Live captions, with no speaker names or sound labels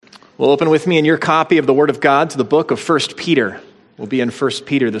Well, open with me in your copy of the Word of God to the book of 1 Peter. We'll be in 1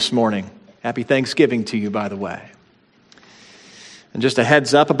 Peter this morning. Happy Thanksgiving to you, by the way. And just a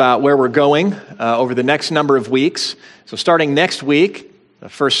heads up about where we're going over the next number of weeks. So starting next week, the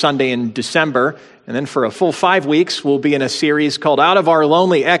first Sunday in December, and then for a full 5 weeks, we'll be in a series called Out of Our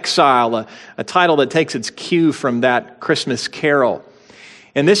Lonely Exile, a title that takes its cue from that Christmas carol.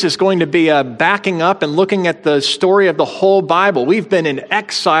 And this is going to be backing up and looking at the story of the whole Bible. We've been in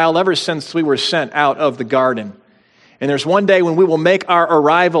exile ever since we were sent out of the garden. And there's one day when we will make our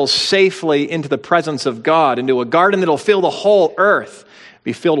arrival safely into the presence of God, into a garden that will fill the whole earth,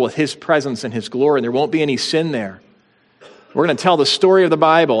 be filled with His presence and His glory, and there won't be any sin there. We're going to tell the story of the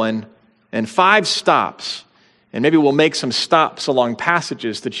Bible in 5 stops, and maybe we'll make some stops along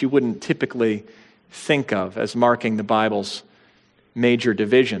passages that you wouldn't typically think of as marking the Bible's major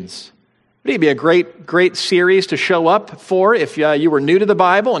divisions. It'd be a great series to show up for if you were new to the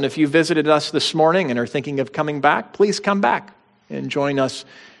Bible, and if you visited us this morning and are thinking of coming back, please come back and join us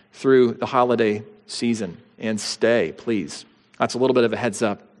through the holiday season and stay, please. That's a little bit of a heads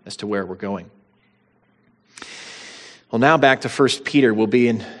up as to where we're going. Well, now back to 1 Peter. We'll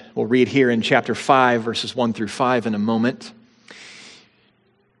read here in chapter 5, verses 1 through 5 in a moment.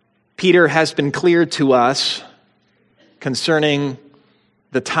 Peter has been clear to us concerning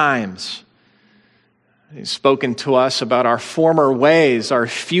the times. He's spoken to us about our former ways, our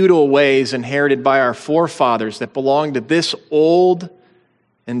feudal ways inherited by our forefathers that belong to this old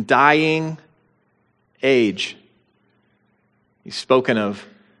and dying age. He's spoken of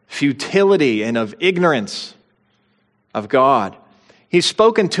futility and of ignorance of God. He's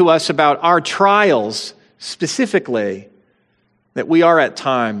spoken to us about our trials, specifically, that we are at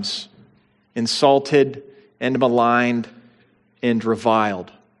times insulted and maligned and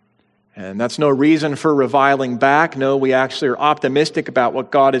reviled. And that's no reason for reviling back. No, we actually are optimistic about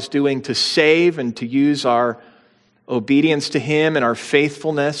what God is doing to save and to use our obedience to Him and our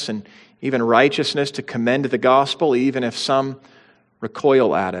faithfulness and even righteousness to commend the gospel, even if some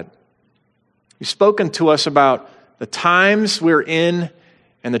recoil at it. He's spoken to us about the times we're in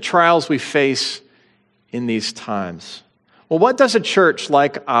and the trials we face in these times. Well, what does a church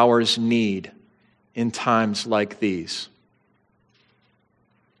like ours need in times like these?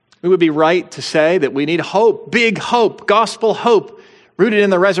 We would be right to say that we need hope, big hope, gospel hope, rooted in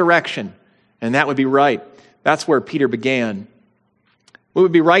the resurrection. And that would be right. That's where Peter began. We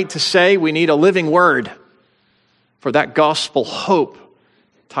would be right to say we need a living word, for that gospel hope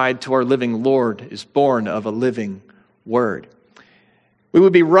tied to our living Lord is born of a living word. We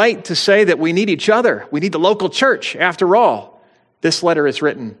would be right to say that we need each other. We need the local church. After all, this letter is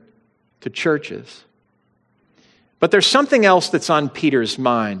written to churches. But there's something else that's on Peter's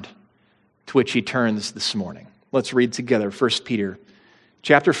mind to which he turns this morning. Let's read together 1 Peter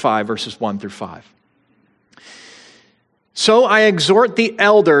chapter 5, verses 1 through 5. So I exhort the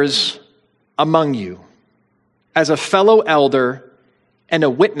elders among you, as a fellow elder and a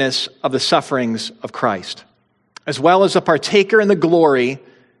witness of the sufferings of Christ, as well as a partaker in the glory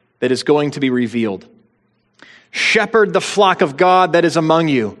that is going to be revealed. Shepherd the flock of God that is among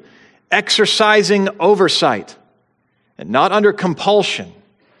you, exercising oversight, and not under compulsion,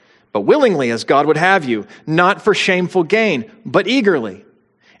 but willingly as God would have you, not for shameful gain, but eagerly,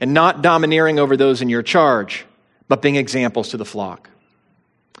 and not domineering over those in your charge, but being examples to the flock.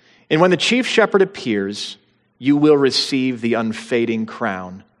 And when the chief shepherd appears, you will receive the unfading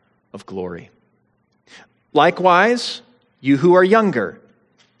crown of glory. Likewise, you who are younger,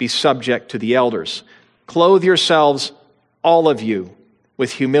 be subject to the elders. Clothe yourselves, all of you,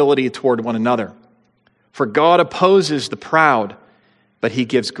 with humility toward one another. For God opposes the proud, but He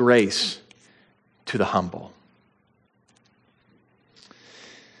gives grace to the humble.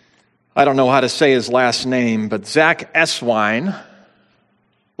 I don't know how to say his last name, but Zach Eswine,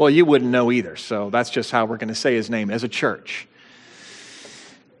 well, you wouldn't know either, so that's just how we're going to say his name as a church,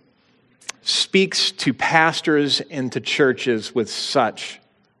 speaks to pastors and to churches with such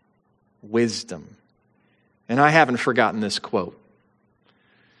wisdom. And I haven't forgotten this quote.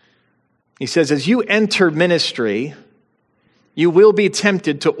 He says, as you enter ministry, you will be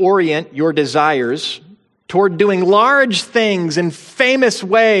tempted to orient your desires toward doing large things in famous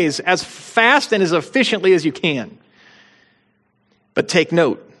ways as fast and as efficiently as you can. But take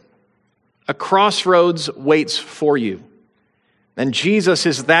note, a crossroads waits for you. And Jesus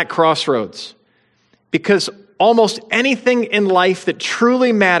is that crossroads. Because almost anything in life that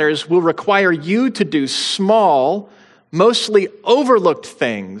truly matters will require you to do small, mostly overlooked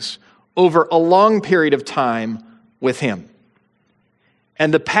things over a long period of time with Him.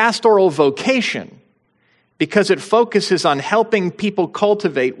 And the pastoral vocation because it focuses on helping people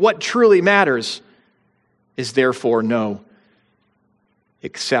cultivate what truly matters, is therefore no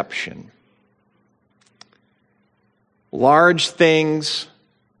exception. Large things,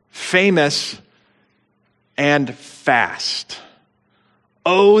 famous, and fast.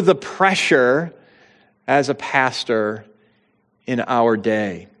 Oh, the pressure as a pastor in our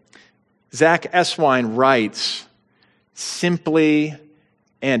day. Zach Eswine writes, simply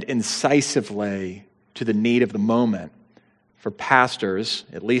and incisively to the need of the moment for pastors,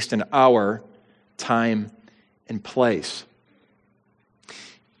 at least in our time and place.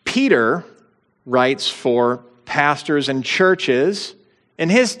 Peter writes for pastors and churches in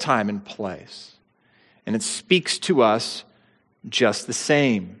his time and place, and it speaks to us just the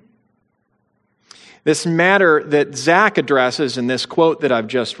same. This matter that Zach addresses in this quote that I've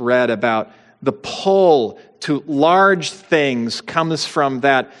just read about the pull to large things comes from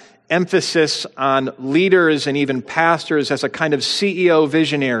that emphasis on leaders and even pastors as a kind of CEO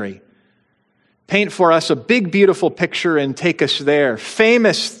visionary. Paint for us a big, beautiful picture and take us there.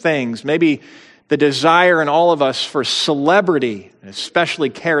 Famous things, maybe the desire in all of us for celebrity, especially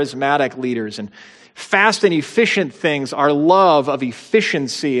charismatic leaders, and fast and efficient things, our love of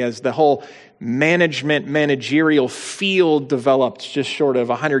efficiency as the whole managerial field developed just short of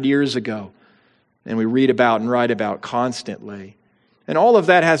 100 years ago, and we read about and write about constantly. And all of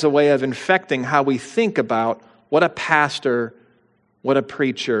that has a way of infecting how we think about what a pastor, what a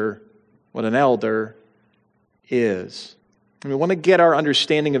preacher, what an elder is. And we want to get our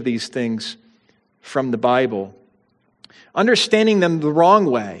understanding of these things from the Bible. Understanding them the wrong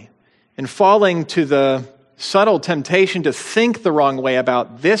way and falling to the subtle temptation to think the wrong way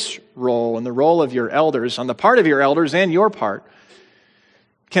about this role and the role of your elders, on the part of your elders and your part,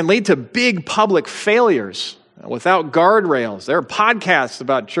 can lead to big public failures without guardrails. There are podcasts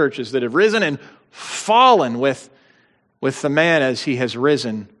about churches that have risen and fallen with the man as he has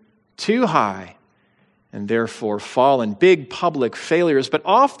risen too high and therefore fallen. Big public failures, but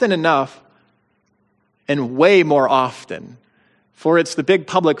often enough and way more often, for it's the big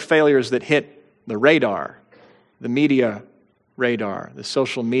public failures that hit the radar, the media radar, the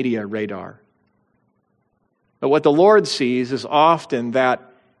social media radar. But what the Lord sees is often that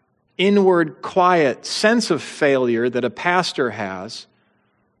inward, quiet sense of failure that a pastor has,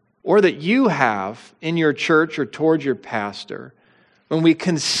 or that you have in your church or toward your pastor, when we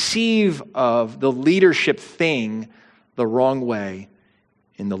conceive of the leadership thing the wrong way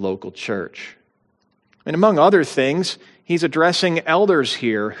in the local church. And among other things, he's addressing elders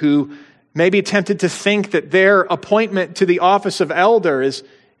here who may be tempted to think that their appointment to the office of elder is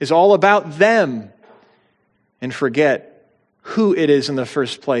all about them and forget who it is in the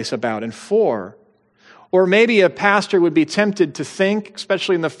first place about and for. Or maybe a pastor would be tempted to think,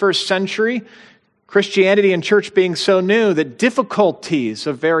 especially in the first century, Christianity and church being so new, that difficulties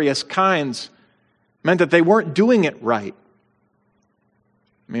of various kinds meant that they weren't doing it right.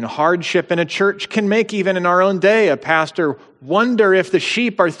 I mean, hardship in a church can make, even in our own day, a pastor wonder if the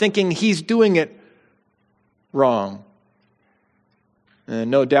sheep are thinking he's doing it wrong. And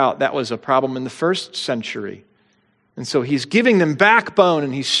no doubt that was a problem in the first century. And so he's giving them backbone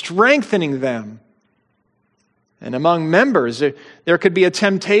and he's strengthening them. And among members, there could be a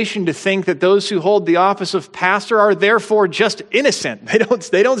temptation to think that those who hold the office of pastor are therefore just innocent.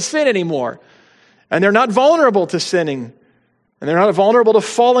 They don't sin anymore. And they're not vulnerable to sinning. And they're not vulnerable to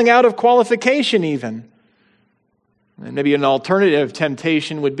falling out of qualification even. And maybe an alternative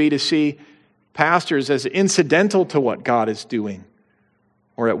temptation would be to see pastors as incidental to what God is doing.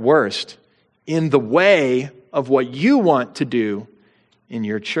 Or at worst, in the way of what you want to do in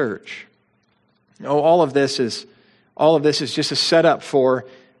your church. All of this is just a setup for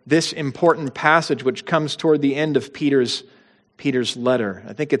this important passage which comes toward the end of Peter's letter.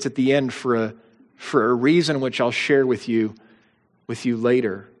 I think it's at the end for a reason which I'll share with you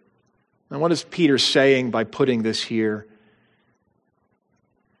later. And what is Peter saying by putting this here?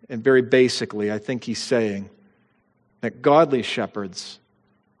 And very basically, I think he's saying that godly shepherds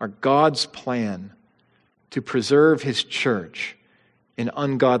are God's plan to preserve his church in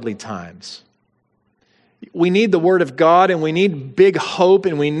ungodly times. We need the Word of God, and we need big hope,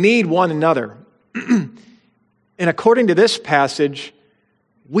 and we need one another. And according to this passage,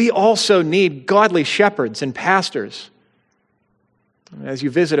 we also need godly shepherds and pastors. As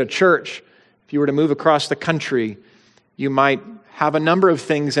you visit a church, if you were to move across the country, you might have a number of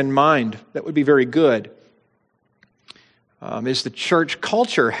things in mind that would be very good. Is the church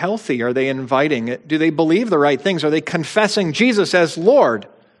culture healthy? Are they inviting? Do they believe the right things? Are they confessing Jesus as Lord?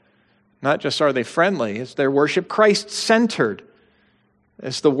 Not just are they friendly, is their worship Christ-centered?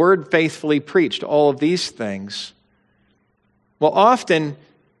 Is the word faithfully preached? All of these things. Well, often,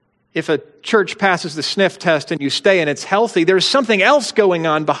 if a church passes the sniff test and you stay and it's healthy, there's something else going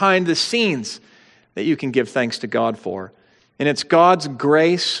on behind the scenes that you can give thanks to God for. And it's God's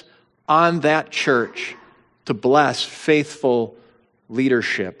grace on that church to bless faithful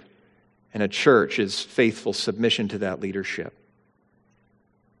leadership, and a church's faithful submission to that leadership.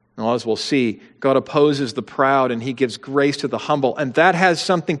 Now, as we'll see, God opposes the proud and he gives grace to the humble. And that has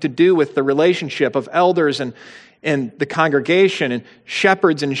something to do with the relationship of elders and the congregation and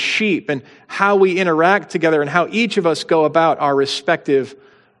shepherds and sheep and how we interact together and how each of us go about our respective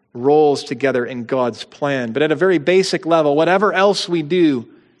roles together in God's plan. But at a very basic level, whatever else we do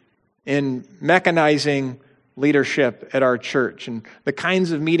in mechanizing leadership at our church and the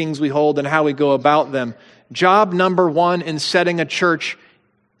kinds of meetings we hold and how we go about them, job number one in setting a church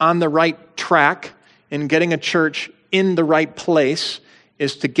on the right track and getting a church in the right place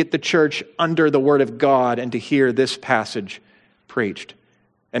is to get the church under the Word of God and to hear this passage preached.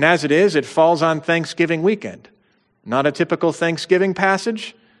 And as it is, it falls on Thanksgiving weekend. Not a typical Thanksgiving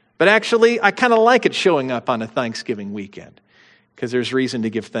passage, but actually I kind of like it showing up on a Thanksgiving weekend because there's reason to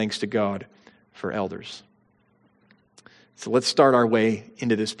give thanks to God for elders. So let's start our way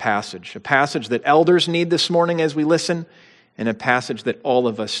into this passage, a passage that elders need this morning as we listen, and a passage that all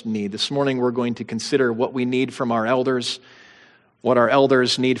of us need. This morning we're going to consider what we need from our elders, what our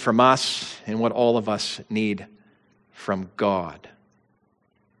elders need from us, and what all of us need from God.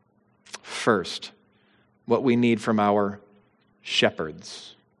 First, what we need from our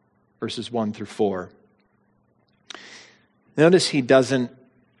shepherds, verses 1 through 4. Notice he doesn't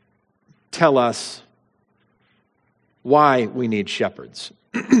tell us why we need shepherds.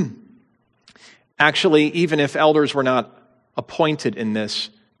 Actually, even if elders were not appointed in this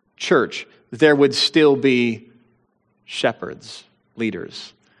church, there would still be shepherds,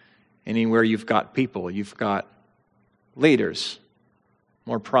 leaders. Anywhere you've got people, you've got leaders.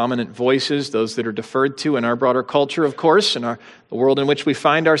 More prominent voices, those that are deferred to in our broader culture, of course, in the world in which we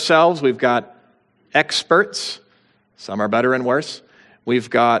find ourselves. We've got experts. Some are better and worse. We've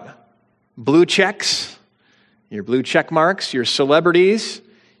got blue checks, your blue check marks, your celebrities.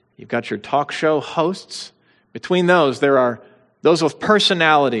 You've got your talk show hosts. Between those, there are those with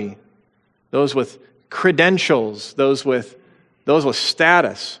personality, those with credentials, those with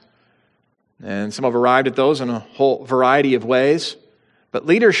status. And some have arrived at those in a whole variety of ways. But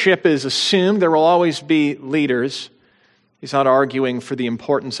leadership is assumed. There will always be leaders. He's not arguing for the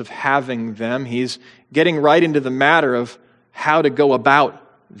importance of having them. He's getting right into the matter of how to go about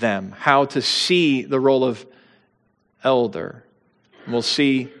them, how to see the role of elder. And we'll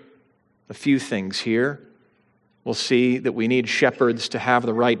see a few things here. We'll see that we need shepherds to have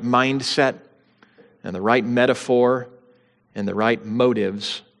the right mindset and the right metaphor and the right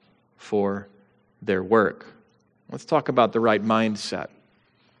motives for their work. Let's talk about the right mindset.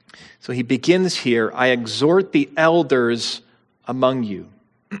 So he begins here, I exhort the elders among you,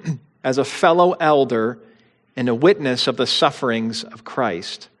 as a fellow elder and a witness of the sufferings of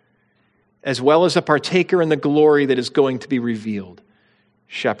Christ, as well as a partaker in the glory that is going to be revealed.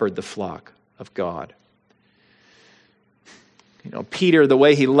 Shepherd the flock of God. You know, Peter, the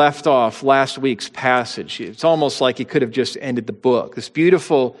way he left off last week's passage, it's almost like he could have just ended the book. This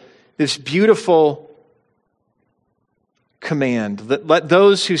beautiful command that let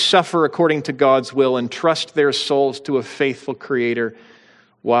those who suffer according to God's will entrust their souls to a faithful Creator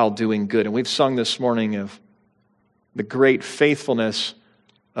while doing good. And we've sung this morning of the great faithfulness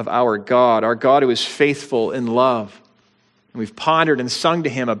of our God who is faithful in love. And we've pondered and sung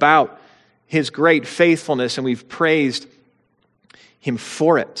to Him about His great faithfulness, and we've praised Him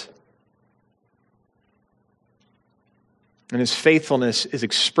for it. And His faithfulness is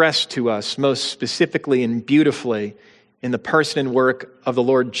expressed to us most specifically and beautifully in the person and work of the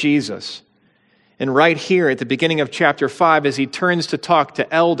Lord Jesus. And right here at the beginning of chapter 5, as he turns to talk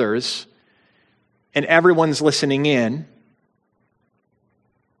to elders, and everyone's listening in,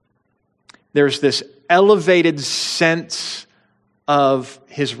 there's this elevated sense of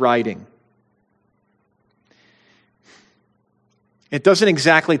his writing. It doesn't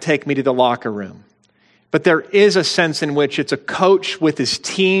exactly take me to the locker room, but there is a sense in which it's a coach with his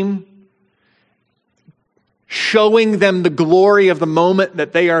team, showing them the glory of the moment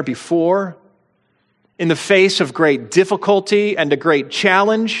that they are before, in the face of great difficulty and a great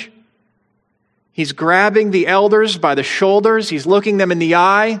challenge. He's grabbing the elders by the shoulders. He's looking them in the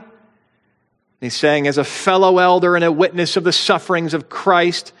eye. He's saying, as a fellow elder and a witness of the sufferings of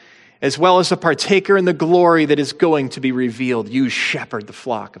Christ, as well as a partaker in the glory that is going to be revealed, you shepherd the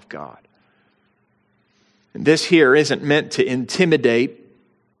flock of God. And this here isn't meant to intimidate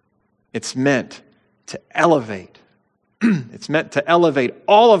It's meant to elevate. It's meant to elevate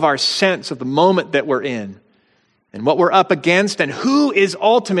all of our sense of the moment that we're in and what we're up against and who is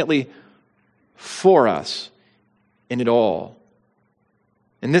ultimately for us in it all.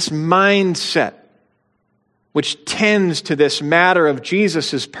 And this mindset, which tends to this matter of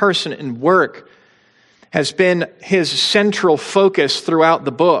Jesus' person and work, has been his central focus throughout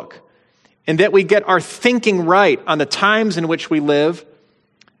the book. And that we get our thinking right on the times in which we live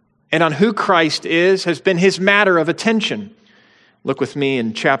and on who Christ is has been his matter of attention. Look with me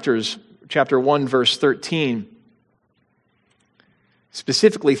in chapter 1, verse 13.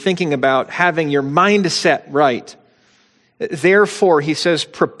 Specifically thinking about having your mindset right. Therefore, he says,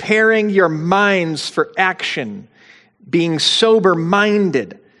 preparing your minds for action, being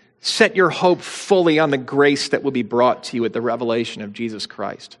sober-minded, set your hope fully on the grace that will be brought to you at the revelation of Jesus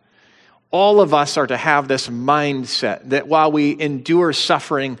Christ. All of us are to have this mindset that while we endure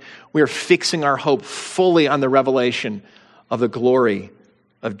suffering, we are fixing our hope fully on the revelation of the glory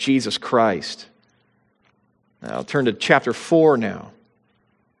of Jesus Christ. Now, I'll turn to chapter 4 now.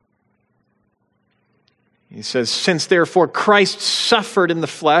 He says, since therefore Christ suffered in the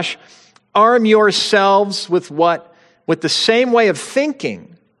flesh, arm yourselves with what? With the same way of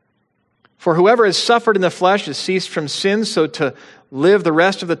thinking. For whoever has suffered in the flesh has ceased from sin, so to live the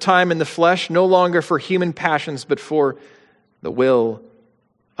rest of the time in the flesh, no longer for human passions, but for the will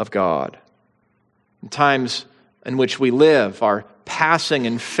of God. In times in which we live are passing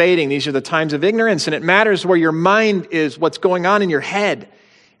and fading. These are the times of ignorance, and it matters where your mind is, what's going on in your head.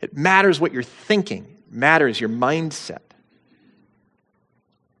 It matters what you're thinking. It matters your mindset.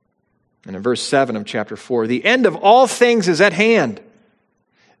 And in verse 7 of chapter 4, the end of all things is at hand.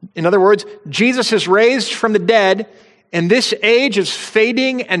 In other words, Jesus is raised from the dead, and this age is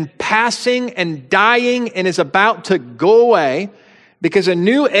fading and passing and dying and is about to go away because a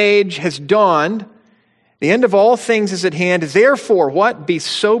new age has dawned. The end of all things is at hand. Therefore, what? Be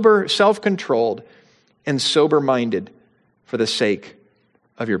sober, self-controlled, and sober-minded for the sake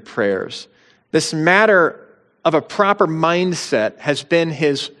of your prayers. This matter of a proper mindset has been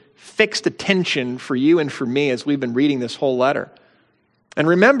his fixed attention for you and for me as we've been reading this whole letter. And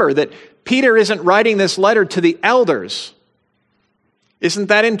remember that Peter isn't writing this letter to the elders. Isn't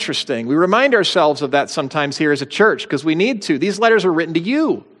that interesting? We remind ourselves of that sometimes here as a church because we need to. These letters are written to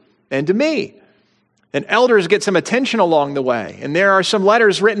you and to me. And elders get some attention along the way. And there are some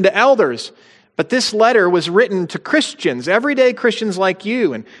letters written to elders. But this letter was written to Christians, everyday Christians like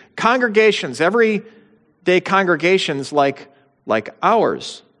you, and congregations, everyday congregations like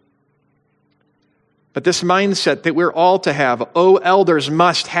ours. But this mindset that we're all to have, elders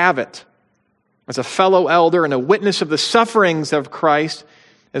must have it. As a fellow elder and a witness of the sufferings of Christ,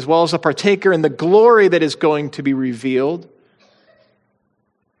 as well as a partaker in the glory that is going to be revealed.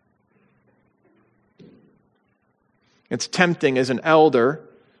 It's tempting as an elder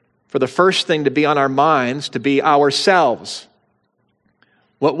for the first thing to be on our minds to be ourselves.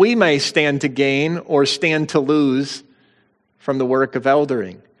 What we may stand to gain or stand to lose from the work of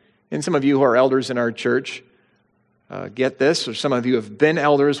eldering. And some of you who are elders in our church get this, or some of you have been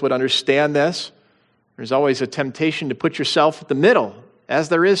elders would understand this. There's always a temptation to put yourself at the middle, as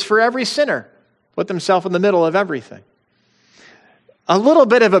there is for every sinner. Put themselves in the middle of everything. A little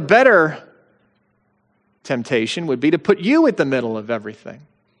bit of a better temptation would be to put you at the middle of everything.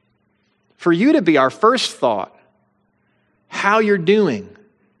 For you to be our first thought, how you're doing,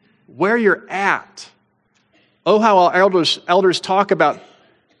 where you're at. Oh, how our elders talk about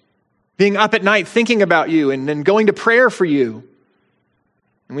being up at night thinking about you and then going to prayer for you.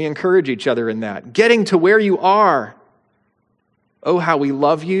 And we encourage each other in that. Getting to where you are. Oh, how we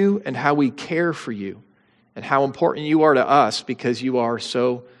love you and how we care for you and how important you are to us because you are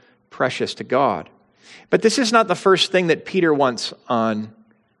so precious to God. But this is not the first thing that Peter wants on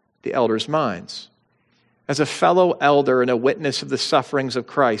the elders' minds. As a fellow elder and a witness of the sufferings of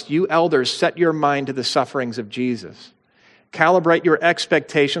Christ, you elders set your mind to the sufferings of Jesus. Calibrate your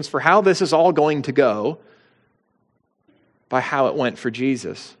expectations for how this is all going to go by how it went for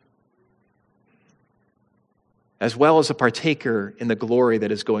Jesus, as well as a partaker in the glory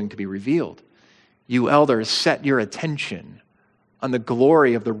that is going to be revealed. You elders, set your attention on the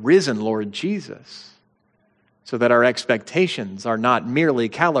glory of the risen Lord Jesus, so that our expectations are not merely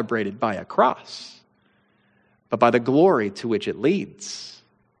calibrated by a cross, but by the glory to which it leads.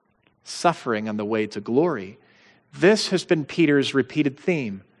 Suffering on the way to glory. This has been Peter's repeated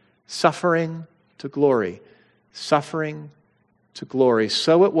theme. Suffering to glory. Suffering to glory.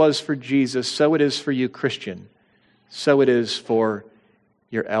 So it was for Jesus, so it is for you, Christian. So it is for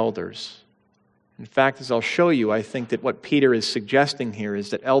your elders. In fact, as I'll show you, I think that what Peter is suggesting here is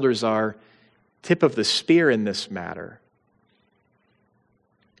that elders are tip of the spear in this matter.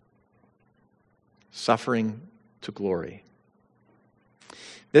 Suffering to glory.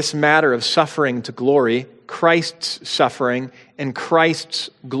 This matter of suffering to glory, Christ's suffering and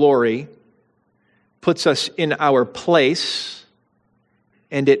Christ's glory, puts us in our place,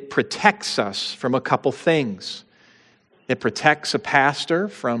 and it protects us from a couple things. It protects a pastor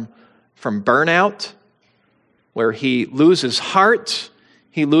from burnout, where he loses heart,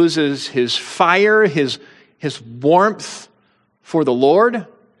 he loses his fire, his warmth for the Lord,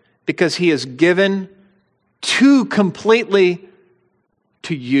 because he is given too completely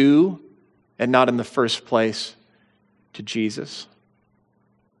to you and not in the first place to Jesus.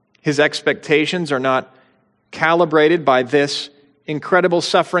 His expectations are not calibrated by this incredible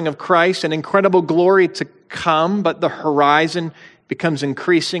suffering of Christ and incredible glory to come, but the horizon becomes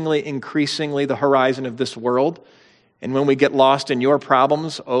increasingly the horizon of this world. And when we get lost in your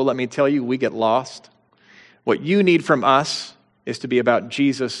problems, let me tell you, we get lost. What you need from us is to be about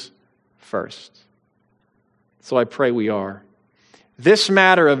Jesus first. So I pray we are. This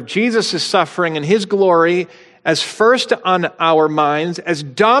matter of Jesus' suffering and his glory as first on our minds, as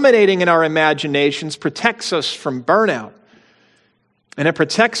dominating in our imaginations, protects us from burnout. And it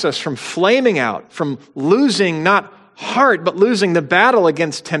protects us from flaming out, from losing not heart, but losing the battle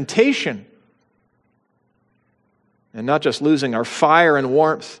against temptation. And not just losing our fire and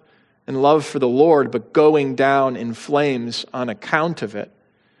warmth and love for the Lord, but going down in flames on account of it.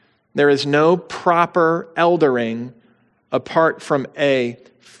 There is no proper eldering apart from a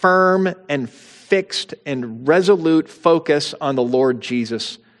firm and fixed and resolute focus on the Lord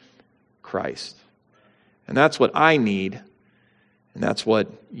Jesus Christ. And that's what I need, and that's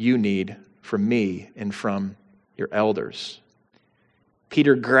what you need from me and from your elders.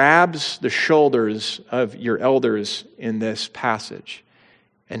 Peter grabs the shoulders of your elders in this passage,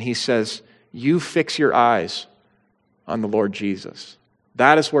 and he says, you fix your eyes on the Lord Jesus.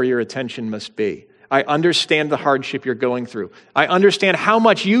 That is where your attention must be. I understand the hardship you're going through. I understand how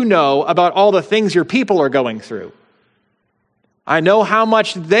much you know about all the things your people are going through. I know how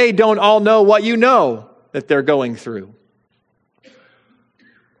much they don't all know what you know that they're going through.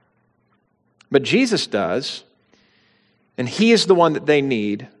 But Jesus does, and he is the one that they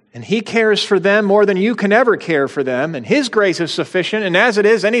need, and he cares for them more than you can ever care for them, and his grace is sufficient, and as it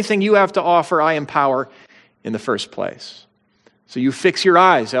is, anything you have to offer, I empower in the first place. So you fix your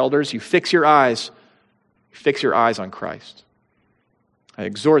eyes, elders, you fix your eyes. Fix your eyes on Christ. I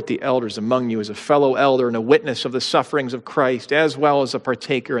exhort the elders among you as a fellow elder and a witness of the sufferings of Christ, as well as a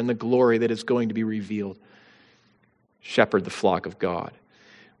partaker in the glory that is going to be revealed. Shepherd the flock of God.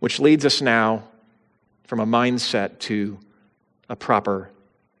 Which leads us now from a mindset to a proper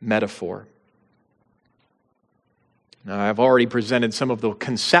metaphor. Now, I've already presented some of the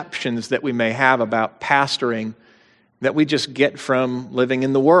conceptions that we may have about pastoring that we just get from living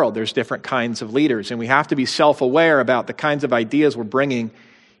in the world. There's different kinds of leaders, and we have to be self-aware about the kinds of ideas we're bringing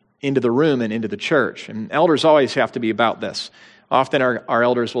into the room and into the church. And elders always have to be about this. Often our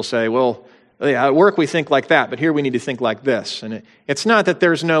elders will say, well, at work we think like that, but here we need to think like this. And it's not that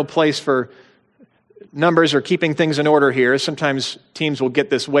there's no place for numbers or keeping things in order here. Sometimes teams will get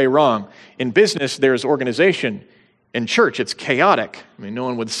this way wrong. In business, there's organization. In church, it's chaotic. I mean, no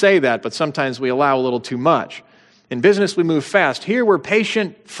one would say that, but sometimes we allow a little too much. In business, we move fast. Here, we're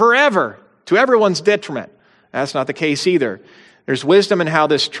patient forever, to everyone's detriment. That's not the case either. There's wisdom in how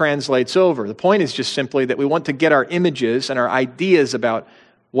this translates over. The point is just simply that we want to get our images and our ideas about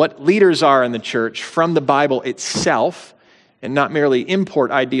what leaders are in the church from the Bible itself, and not merely import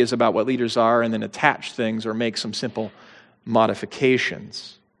ideas about what leaders are and then attach things or make some simple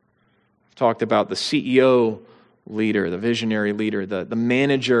modifications. I've talked about the CEO leader, the visionary leader, the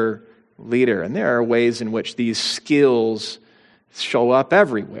manager leader. And there are ways in which these skills show up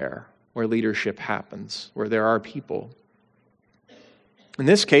everywhere where leadership happens, where there are people. In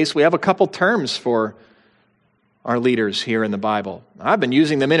this case, we have a couple terms for our leaders here in the Bible. I've been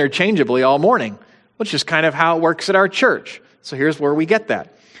using them interchangeably all morning, which is kind of how it works at our church. So here's where we get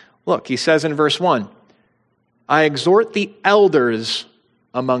that. Look, he says in verse 1, I exhort the elders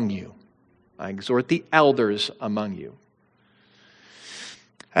among you. I exhort the elders among you.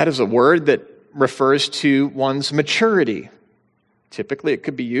 That is a word that refers to one's maturity. Typically, it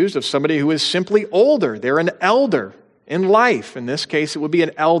could be used of somebody who is simply older. They're an elder in life. In this case, it would be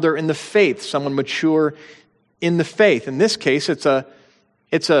an elder in the faith, someone mature in the faith. In this case, it's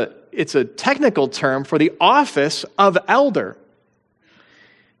a technical term for the office of elder.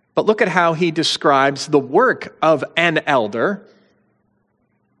 But look at how he describes the work of an elder.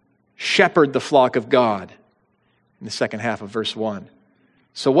 shepherd the flock of God, in the second half of verse 1.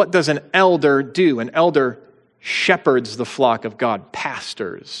 So what does an elder do? An elder shepherds the flock of God,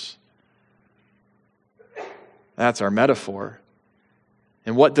 pastors. That's our metaphor.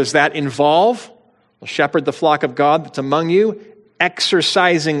 And what does that involve? Well, shepherd the flock of God that's among you,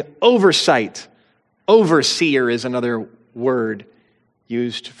 exercising oversight. Overseer is another word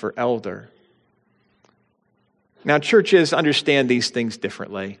used for elder. Now, churches understand these things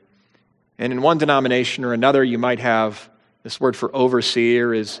differently. And in one denomination or another, you might have this word for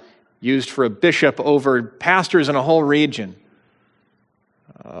overseer is used for a bishop over pastors in a whole region.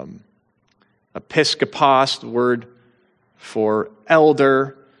 Episkopos, the word for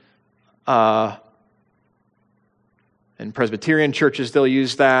elder. In Presbyterian churches, they'll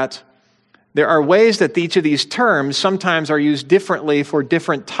use that. There are ways that each of these terms sometimes are used differently for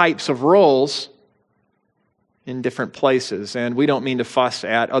different types of roles in different places. And we don't mean to fuss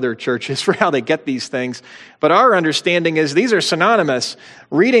at other churches for how they get these things. But our understanding is these are synonymous.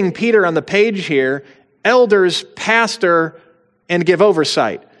 Reading Peter on the page here, elders, pastor, and give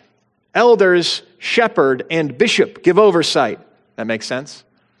oversight. Elders, shepherd, and bishop give oversight. That makes sense?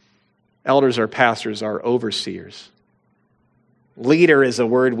 Elders or pastors are overseers. Leader is a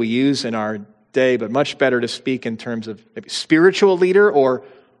word we use in our day, but much better to speak in terms of maybe spiritual leader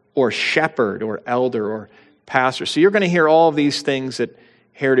or shepherd or elder or pastor. So you're going to hear all of these things at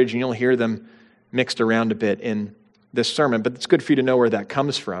Heritage, and you'll hear them mixed around a bit in this sermon, but it's good for you to know where that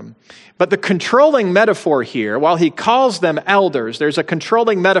comes from. But the controlling metaphor here, while he calls them elders, there's a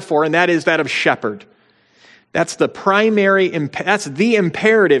controlling metaphor, and that is that of shepherd. That's the that's the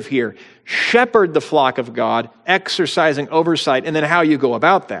imperative here. Shepherd the flock of God, exercising oversight, and then how you go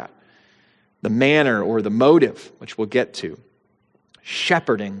about that. The manner or the motive, which we'll get to.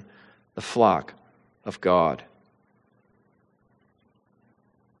 Shepherding the flock of God.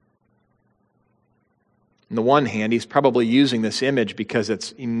 On the one hand, he's probably using this image because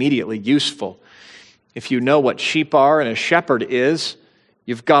it's immediately useful. If you know what sheep are and a shepherd is,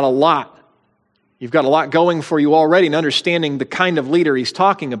 you've got a lot. You've got a lot going for you already in understanding the kind of leader he's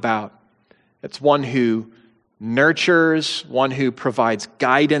talking about. It's one who nurtures, one who provides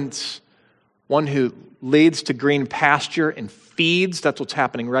guidance, one who leads to green pasture and feeds. That's what's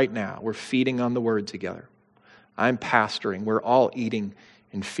happening right now. We're feeding on the word together. I'm pastoring. We're all eating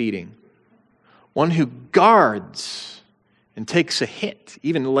and feeding. One who guards and takes a hit,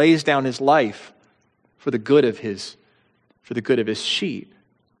 even lays down his life for the good of his sheep.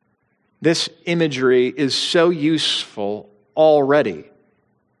 This imagery is so useful already.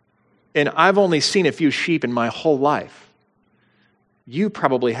 And I've only seen a few sheep in my whole life. You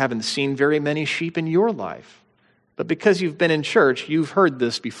probably haven't seen very many sheep in your life. But because you've been in church, you've heard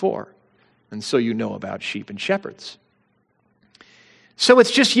this before. And so you know about sheep and shepherds. So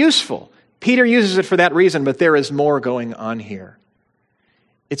it's just useful. Peter uses it for that reason, but there is more going on here.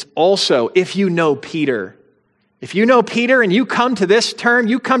 It's also, if you know Peter and you come to this term,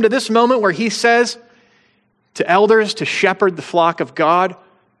 you come to this moment where he says to elders to shepherd the flock of God,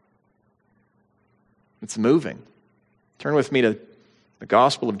 it's moving. Turn with me to the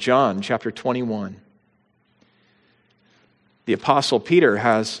Gospel of John, chapter 21. The Apostle Peter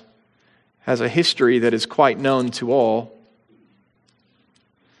has a history that is quite known to all.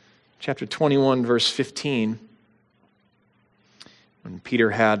 Chapter 21, verse 15. When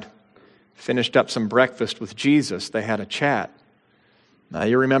Peter had finished up some breakfast with Jesus, they had a chat. Now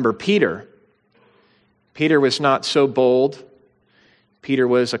you remember Peter. Peter was not so bold. Peter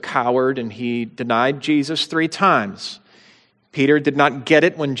was a coward, and he denied Jesus 3 times. Peter did not get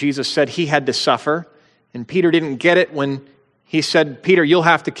it when Jesus said he had to suffer, and Peter didn't get it when he said, Peter, you'll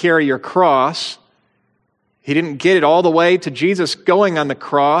have to carry your cross. He didn't get it all the way to Jesus going on the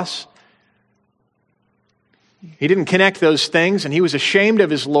cross. He didn't connect those things, and he was ashamed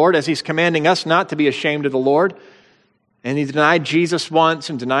of his Lord, as he's commanding us not to be ashamed of the Lord. And he denied Jesus once,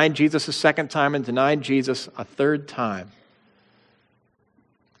 and denied Jesus a second time, and denied Jesus a third time.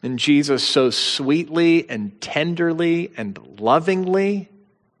 And Jesus so sweetly and tenderly and lovingly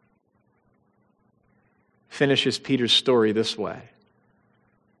finishes Peter's story this way.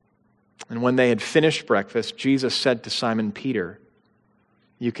 And when they had finished breakfast, Jesus said to Simon Peter,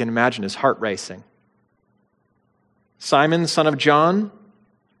 you can imagine his heart racing, Simon, son of John,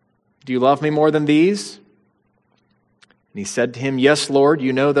 do you love me more than these? And he said to him, yes, Lord,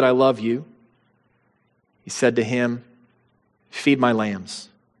 you know that I love you. He said to him, feed my lambs.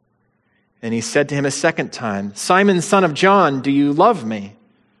 And he said to him a second time, Simon, son of John, do you love me?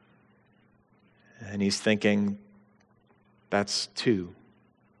 And he's thinking, that's 2.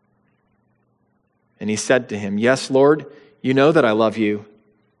 And he said to him, yes, Lord, you know that I love you.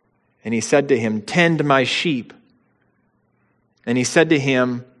 And he said to him, "Tend my sheep." And he said to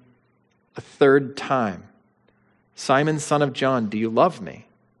him a third time, "Simon, son of John, do you love me?"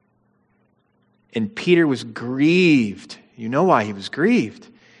 And Peter was grieved. You know why he was grieved?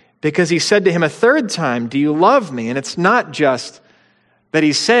 Because he said to him a third time, "Do you love me?" And it's not just that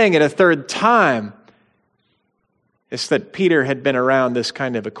he's saying it a third time. It's that Peter had been around this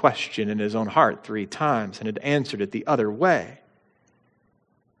kind of a question in his own heart 3 times and had answered it the other way.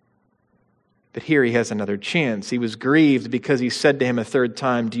 But here he has another chance. He was grieved because he said to him a third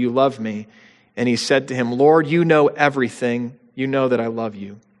time, "Do you love me?" And he said to him, "Lord, you know everything. You know that I love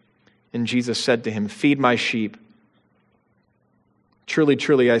you." And Jesus said to him, "Feed my sheep. Truly,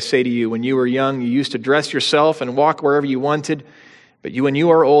 truly, I say to you, when you were young, you used to dress yourself and walk wherever you wanted. But when you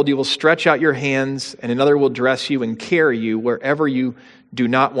are old, you will stretch out your hands, and another will dress you and carry you wherever you do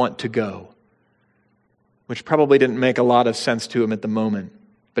not want to go." Which probably didn't make a lot of sense to him at the moment.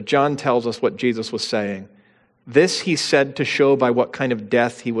 But John tells us what Jesus was saying. This he said to show by what kind of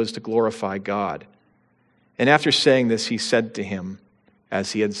death he was to glorify God. And after saying this, he said to him,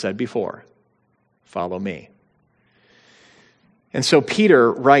 as he had said before, "Follow me." And so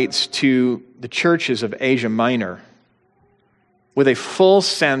Peter writes to the churches of Asia Minor with a full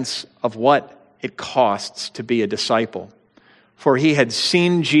sense of what it costs to be a disciple. For he had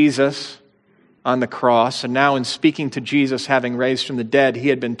seen Jesus on the cross, and now in speaking to Jesus, having raised from the dead, he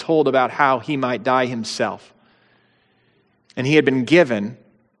had been told about how he might die himself. And he had been given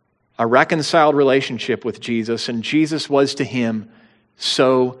a reconciled relationship with Jesus, and Jesus was to him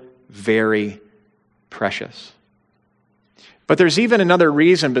so very precious. But there's even another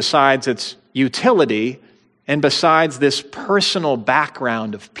reason besides its utility and besides this personal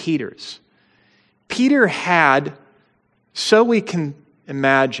background of Peter's. Peter had, so we can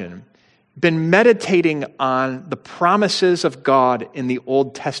imagine, been meditating on the promises of God in the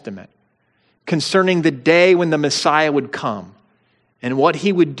Old Testament concerning the day when the Messiah would come and what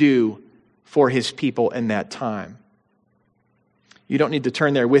he would do for his people in that time. You don't need to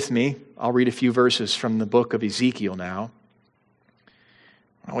turn there with me. I'll read a few verses from the book of Ezekiel now.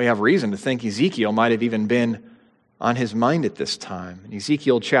 We have reason to think Ezekiel might have even been on his mind at this time. In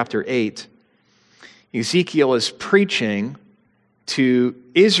Ezekiel chapter 8, Ezekiel is preaching to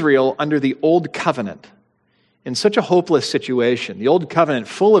Israel under the Old Covenant in such a hopeless situation. The Old Covenant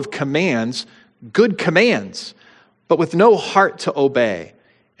full of commands, good commands, but with no heart to obey.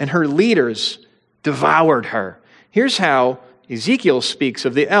 And her leaders devoured her. Here's how Ezekiel speaks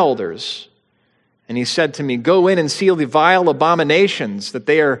of the elders. And he said to me, "Go in and see the vile abominations that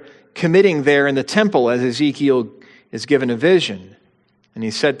they are committing there in the temple," as Ezekiel is given a vision. And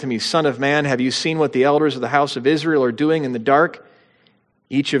he said to me, "Son of man, have you seen what the elders of the house of Israel are doing in the dark?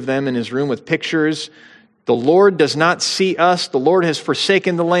 Each of them in his room with pictures. The Lord does not see us. The Lord has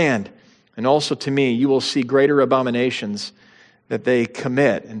forsaken the land. And also to me, you will see greater abominations that they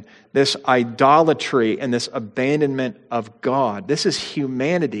commit." And this idolatry and this abandonment of God, this is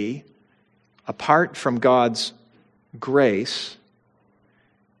humanity apart from God's grace,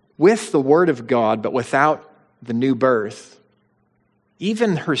 with the Word of God, but without the new birth.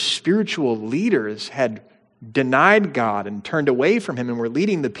 Even her spiritual leaders had denied God and turned away from him and were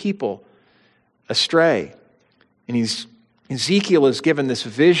leading the people astray. And Ezekiel is given this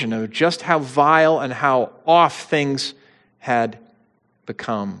vision of just how vile and how off things had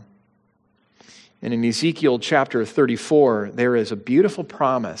become. And in Ezekiel chapter 34, there is a beautiful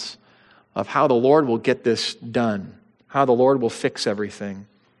promise of how the Lord will get this done, how the Lord will fix everything.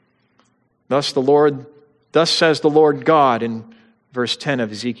 Thus says the Lord God in verse 10 of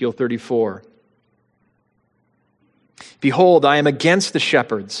Ezekiel 34. "Behold, I am against the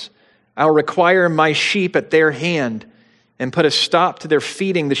shepherds. I will require my sheep at their hand and put a stop to their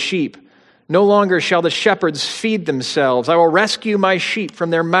feeding the sheep. No longer shall the shepherds feed themselves. I will rescue my sheep from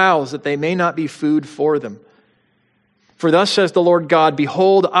their mouths that they may not be food for them. For thus says the Lord God,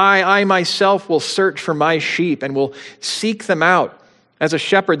 behold, I myself will search for my sheep and will seek them out as a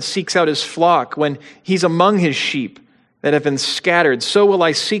shepherd seeks out his flock when he's among his sheep that have been scattered. So will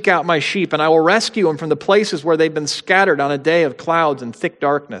I seek out my sheep, and I will rescue them from the places where they've been scattered on a day of clouds and thick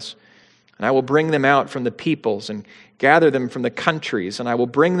darkness. And I will bring them out from the peoples and gather them from the countries, and I will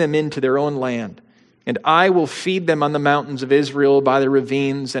bring them into their own land. And I will feed them on the mountains of Israel by the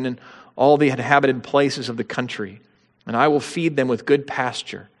ravines and in all the inhabited places of the country. And I will feed them with good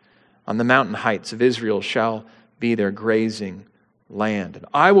pasture. On the mountain heights of Israel shall be their grazing land. And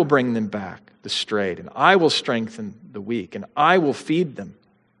I will bring them back, the strayed, and I will strengthen the weak, and I will feed them.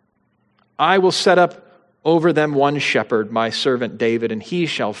 I will set up over them one shepherd, my servant David, and he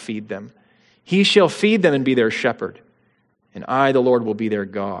shall feed them. He shall feed them and be their shepherd. And I, the Lord, will be their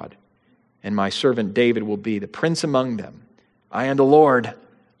God. and my servant David will be the prince among them. I am the Lord,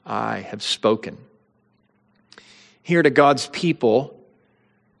 I have spoken. Here to God's people,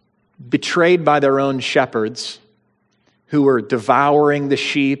 betrayed by their own shepherds, who were devouring the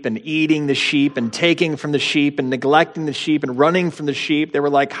sheep and eating the sheep and taking from the sheep and neglecting the sheep and running from the sheep. They were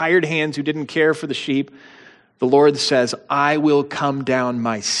like hired hands who didn't care for the sheep. The Lord says, I will come down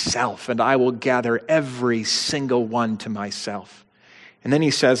myself and I will gather every single one to myself. And then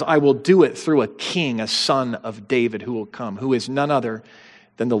he says, I will do it through a king, a son of David who will come, who is none other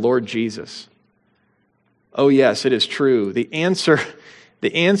than the Lord Jesus. Oh yes, it is true. The answer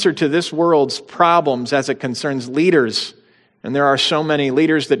to this world's problems as it concerns leaders, and there are so many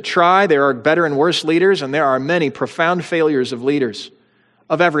leaders that try, there are better and worse leaders, and there are many profound failures of leaders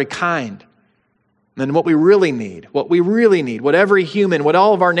of every kind. And what we really need, what every human, what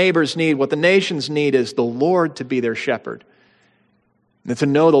all of our neighbors need, what the nations need is the Lord to be their shepherd. And to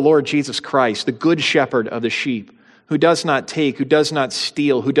know the Lord Jesus Christ, the good shepherd of the sheep, who does not take, who does not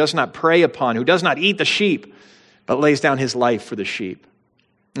steal, who does not prey upon, who does not eat the sheep, but lays down his life for the sheep.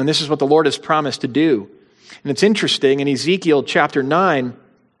 And this is what the Lord has promised to do. And it's interesting, in Ezekiel chapter 9,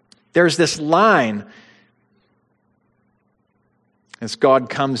 there's this line. As God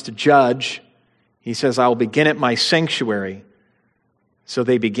comes to judge, he says, I will begin at my sanctuary. So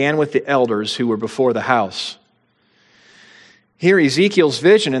they began with the elders who were before the house. Here, Ezekiel's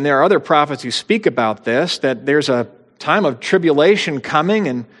vision, and there are other prophets who speak about this, that there's a time of tribulation coming,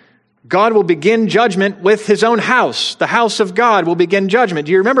 and God will begin judgment with his own house. The house of God will begin judgment.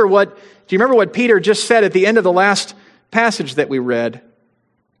 Do you remember what Peter just said at the end of the last passage that we read?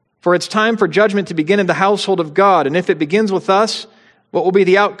 For it's time for judgment to begin in the household of God. And if it begins with us, what will be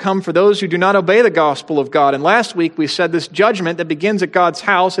the outcome for those who do not obey the gospel of God? And last week we said this judgment that begins at God's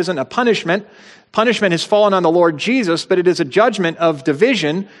house isn't a punishment. Punishment has fallen on the Lord Jesus, but it is a judgment of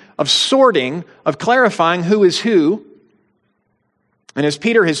division, of sorting, of clarifying who is who. And as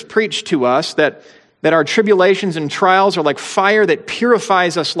Peter has preached to us, that our tribulations and trials are like fire that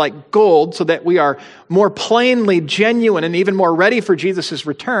purifies us like gold so that we are more plainly genuine and even more ready for Jesus'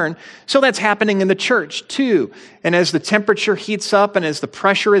 return. So that's happening in the church too. And as the temperature heats up and as the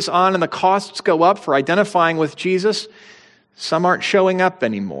pressure is on and the costs go up for identifying with Jesus, some aren't showing up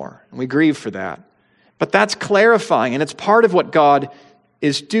anymore. And we grieve for that. But that's clarifying, and it's part of what God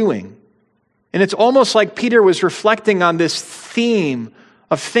is doing. And it's almost like Peter was reflecting on this theme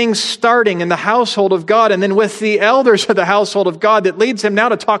of things starting in the household of God and then with the elders of the household of God that leads him now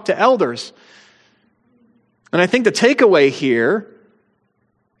to talk to elders. And I think the takeaway here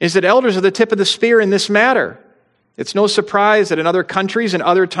is that elders are the tip of the spear in this matter. It's no surprise that in other countries and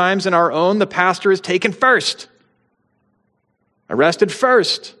other times in our own, the pastor is taken first, arrested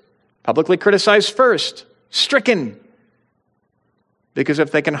first, publicly criticized first, stricken. Because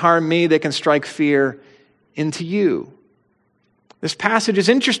if they can harm me, they can strike fear into you. This passage is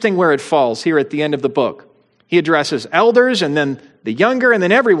interesting where it falls here at the end of the book. He addresses elders and then the younger and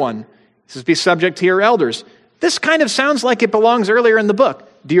then everyone. This is be subject to your elders. This kind of sounds like it belongs earlier in the book.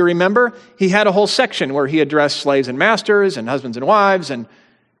 Do you remember? He had a whole section where he addressed slaves and masters and husbands and wives, and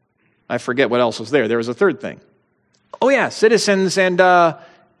I forget what else was there. There was a third thing. Oh yeah, citizens and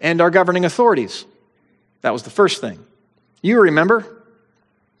our governing authorities. That was the first thing. You remember?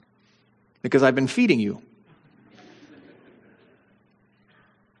 Because I've been feeding you.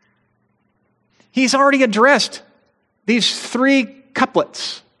 He's already addressed these three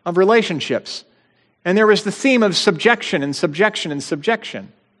couplets of relationships. And there was the theme of subjection and subjection and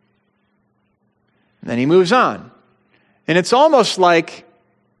subjection. And then he moves on. And it's almost like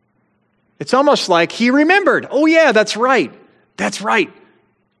he remembered. Oh yeah, that's right. That's right.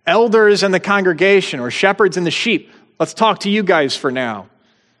 Elders and the congregation, or shepherds and the sheep. Let's talk to you guys for now.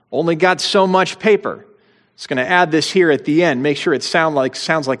 Only got so much paper. It's going to add this here at the end. Make sure it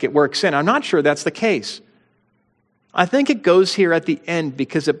sounds like it works in. I'm not sure that's the case. I think it goes here at the end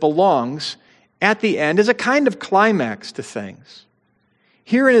because it belongs at the end as a kind of climax to things.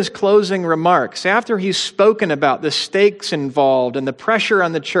 Here in his closing remarks, after he's spoken about the stakes involved and the pressure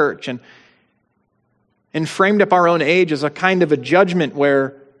on the church and framed up our own age as a kind of a judgment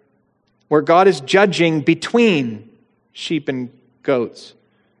where God is judging between sheep and goats.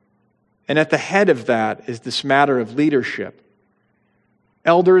 And at the head of that is this matter of leadership.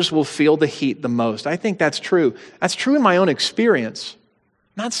 Elders will feel the heat the most. I think that's true. That's true in my own experience.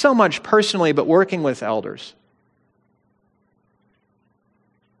 Not so much personally, but working with elders.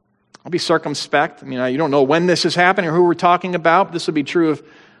 I'll be circumspect. I mean, you don't know when this is happening or who we're talking about. This will be true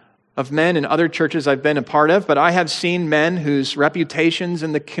of men in other churches I've been a part of, but I have seen men whose reputations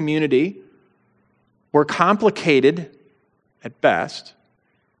in the community were complicated at best,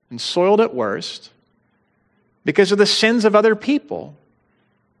 and soiled at worst because of the sins of other people.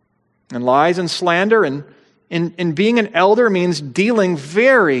 And lies and slander, and being an elder means dealing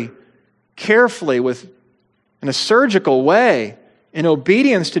very carefully with, in a surgical way, in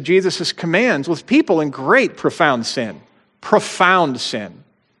obedience to Jesus' commands, with people in great, profound sin. Profound sin.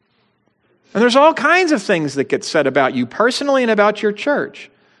 And there's all kinds of things that get said about you personally and about your church.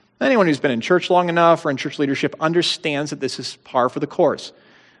 Anyone who's been in church long enough or in church leadership understands that this is par for the course.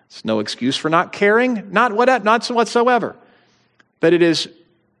 It's no excuse for not caring, not whatsoever. But it is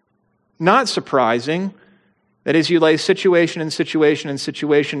not surprising that as you lay situation and situation and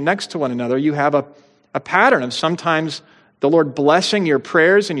situation next to one another, you have a pattern of sometimes the Lord blessing your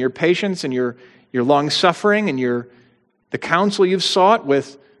prayers and your patience and your long-suffering and the counsel you've sought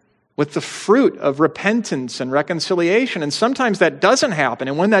with the fruit of repentance and reconciliation. And sometimes that doesn't happen.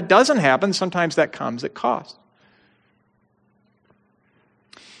 And when that doesn't happen, sometimes that comes at cost.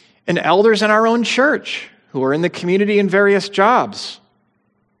 And elders in our own church who are in the community in various jobs,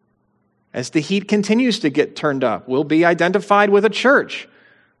 as the heat continues to get turned up, will be identified with a church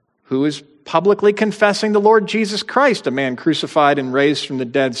who is publicly confessing the Lord Jesus Christ, a man crucified and raised from the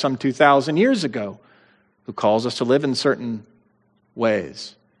dead some 2,000 years ago, who calls us to live in certain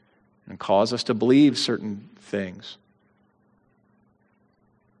ways and calls us to believe certain things.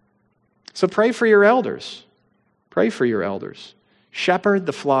 So pray for your elders. Pray for your elders. Shepherd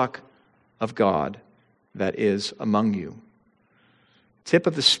the flock of God that is among you. Tip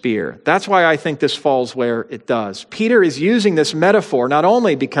of the spear. That's why I think this falls where it does. Peter is using this metaphor not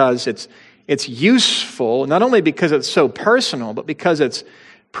only because it's useful, not only because it's so personal, but because it's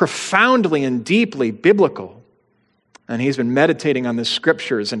profoundly and deeply biblical. And he's been meditating on the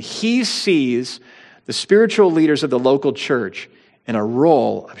scriptures, and he sees the spiritual leaders of the local church in a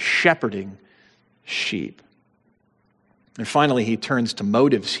role of shepherding sheep. And finally, he turns to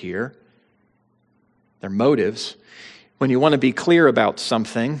motives here. They're motives. When you want to be clear about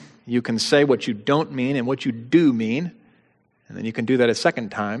something, you can say what you don't mean and what you do mean, and then you can do that a second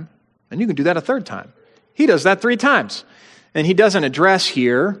time, and you can do that a third time. He does that 3 times. And he doesn't address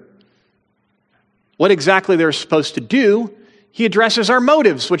here what exactly they're supposed to do. He addresses our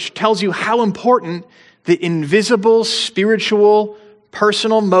motives, which tells you how important the invisible, spiritual,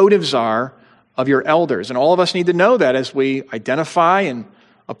 personal motives are of your elders. And all of us need to know that as we identify and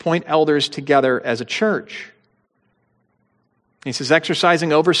appoint elders together as a church. He says,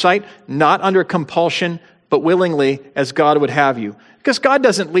 exercising oversight, not under compulsion, but willingly as God would have you. Because God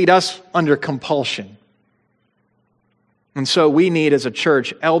doesn't lead us under compulsion. And so we need as a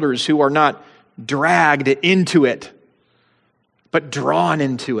church elders who are not dragged into it, but drawn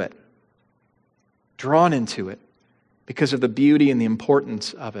into it. Drawn into it because of the beauty and the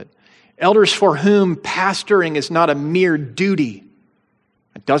importance of it. Elders for whom pastoring is not a mere duty.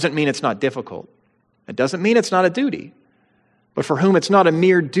 It doesn't mean it's not difficult. It doesn't mean it's not a duty. But for whom it's not a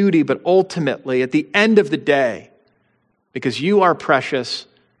mere duty, but ultimately, at the end of the day, because you are precious,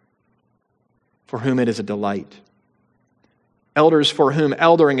 for whom it is a delight. Elders for whom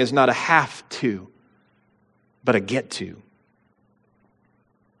eldering is not a have to, but a get to.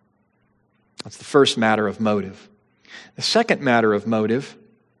 That's the first matter of motive. The second matter of motive,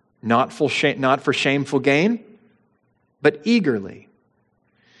 not for shameful gain, but eagerly.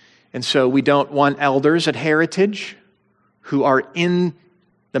 And so we don't want elders at Heritage who are in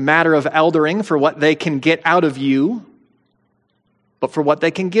the matter of eldering for what they can get out of you, but for what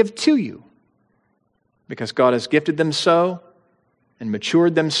they can give to you. Because God has gifted them so, and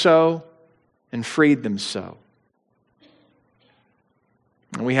matured them so, and freed them so.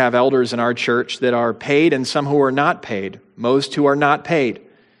 And we have elders in our church that are paid and some who are not paid. Most who are not paid.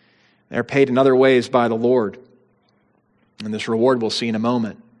 They're paid in other ways by the Lord. And this reward we'll see in a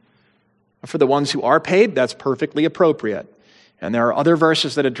moment. For the ones who are paid, that's perfectly appropriate. And there are other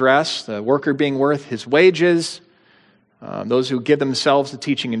verses that address the worker being worth his wages, those who give themselves to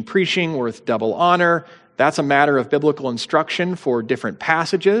teaching and preaching worth double honor. That's a matter of biblical instruction for different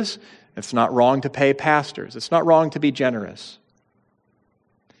passages. It's not wrong to pay pastors. It's not wrong to be generous.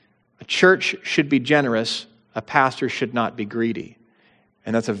 A church should be generous. A pastor should not be greedy.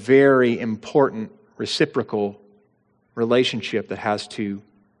 And that's a very important reciprocal relationship that has to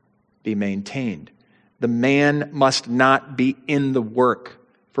be maintained. The man must not be in the work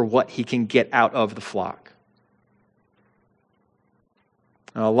for what he can get out of the flock.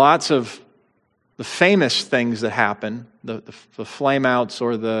 Now, lots of the famous things that happen, the flameouts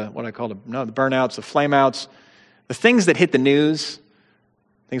or the burnouts, the flameouts, the things that hit the news,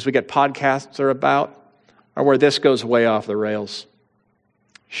 things we get podcasts are about, are where this goes way off the rails.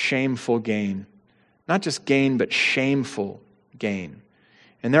 Shameful gain. Not just gain, but shameful gain.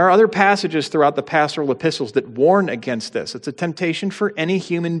 And there are other passages throughout the pastoral epistles that warn against this. It's a temptation for any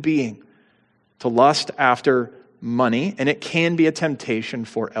human being to lust after money, and it can be a temptation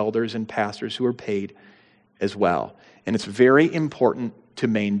for elders and pastors who are paid as well. And it's very important to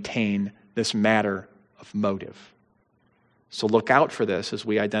maintain this matter of motive. So look out for this as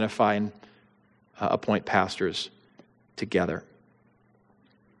we identify and appoint pastors together.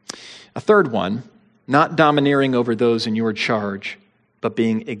 A third one, not domineering over those in your charge, but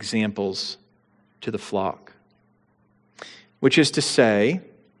being examples to the flock. Which is to say,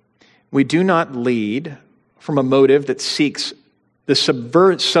 we do not lead from a motive that seeks the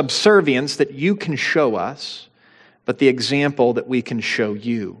subservience that you can show us, but the example that we can show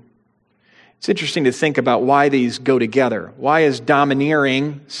you. It's interesting to think about why these go together. Why is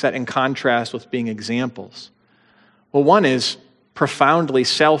domineering set in contrast with being examples? Well, one is profoundly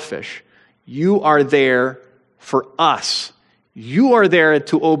selfish. You are there for us. You are there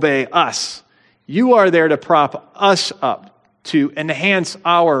to obey us. You are there to prop us up, to enhance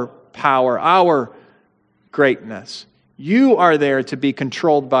our power, our greatness. You are there to be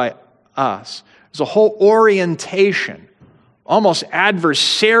controlled by us. There's a whole orientation, almost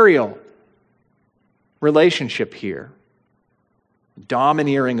adversarial relationship here.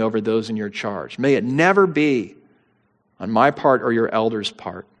 Domineering over those in your charge. May it never be on my part or your elder's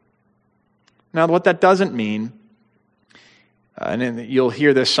part. Now, what that doesn't mean, and you'll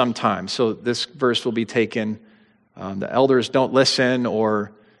hear this sometimes, so this verse will be taken, the elders don't listen,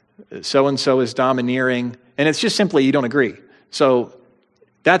 or so-and-so is domineering, and it's just simply you don't agree. So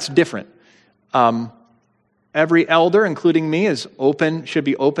that's different. Every elder, including me, should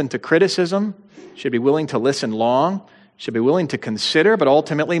be open to criticism, should be willing to listen long, should be willing to consider, but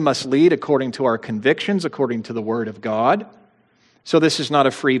ultimately must lead according to our convictions, according to the Word of God. So this is not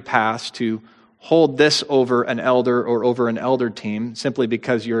a free pass to hold this over an elder or over an elder team simply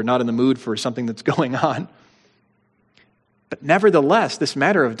because you're not in the mood for something that's going on. But nevertheless, this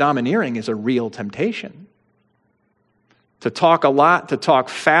matter of domineering is a real temptation. To talk a lot, to talk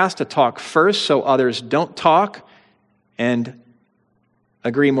fast, to talk first so others don't talk and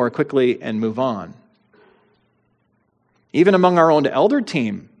agree more quickly and move on. Even among our own elder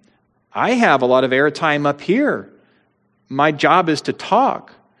team, I have a lot of airtime up here. My job is to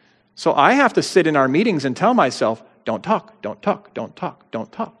talk. So I have to sit in our meetings and tell myself, don't talk, don't talk, don't talk,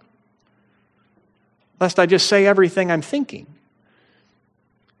 don't talk. Lest I just say everything I'm thinking.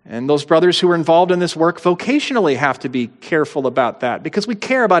 And those brothers who are involved in this work vocationally have to be careful about that because we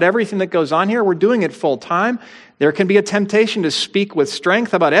care about everything that goes on here. We're doing it full time. There can be a temptation to speak with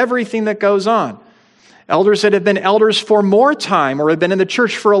strength about everything that goes on. Elders that have been elders for more time or have been in the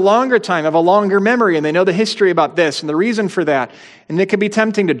church for a longer time have a longer memory and they know the history about this and the reason for that. And it can be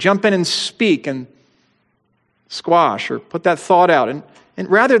tempting to jump in and speak and squash or put that thought out. And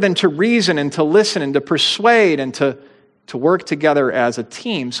rather than to reason and to listen and to persuade and to work together as a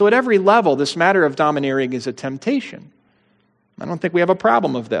team. So at every level, this matter of domineering is a temptation. I don't think we have a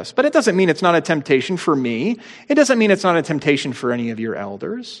problem of this. But it doesn't mean it's not a temptation for me. It doesn't mean it's not a temptation for any of your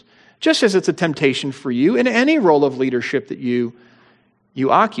elders. Just as it's a temptation for you in any role of leadership that you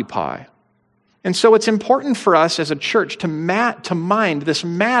occupy. And so it's important for us as a church to mind this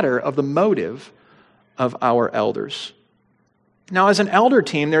matter of the motive of our elders. Now, as an elder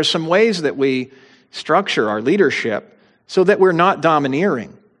team, there's some ways that we structure our leadership so that we're not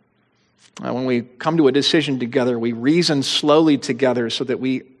domineering. When we come to a decision together, we reason slowly together so that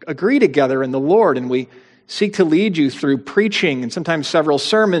we agree together in the Lord, and we seek to lead you through preaching and sometimes several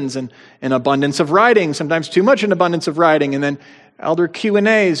sermons and an abundance of writing, sometimes too much an abundance of writing, and then elder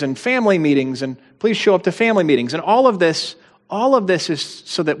Q&As and family meetings, and please show up to family meetings. And all of this is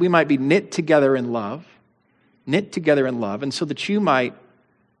so that we might be knit together in love, and so that you might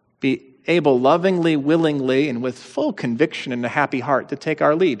be able lovingly, willingly, and with full conviction and a happy heart to take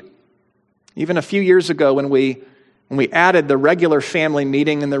our lead. Even a few years ago when we added the regular family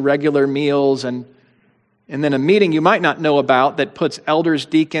meeting and the regular meals and then a meeting you might not know about that puts elders,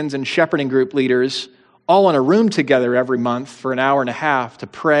 deacons, and shepherding group leaders all in a room together every month for an hour and a half to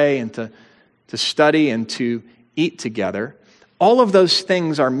pray and to study and to eat together. All of those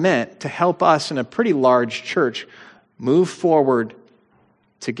things are meant to help us in a pretty large church move forward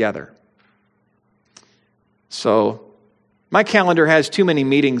together. So my calendar has too many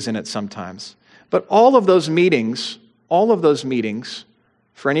meetings in it sometimes. But all of those meetings,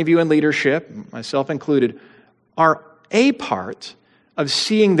 for any of you in leadership, myself included, are a part of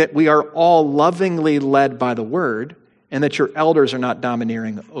seeing that we are all lovingly led by the Word and that your elders are not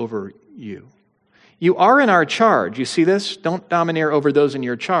domineering over you. You are in our charge. You see this? Don't domineer over those in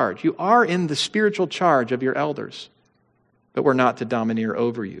your charge. You are in the spiritual charge of your elders. but we're not to domineer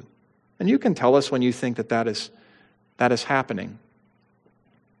over you. And you can tell us when you think that is happening.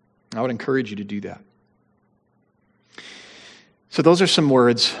 I would encourage you to do that. So those are some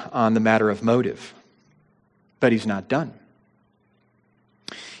words on the matter of motive. But he's not done.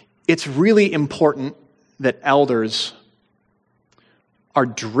 It's really important that elders are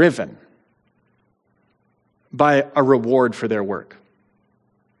driven by a reward for their work.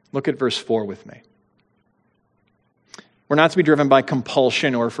 Look at verse 4 with me. We're not to be driven by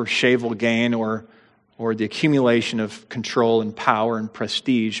compulsion or for shavel gain or the accumulation of control and power and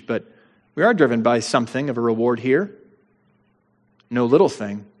prestige, but we are driven by something of a reward here. No little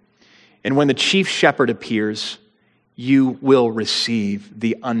thing. And when the chief shepherd appears, you will receive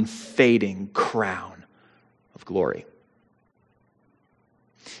the unfading crown of glory.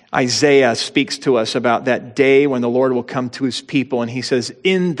 Isaiah speaks to us about that day when the Lord will come to his people, and he says,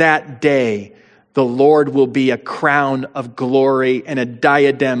 in that day, the Lord will be a crown of glory and a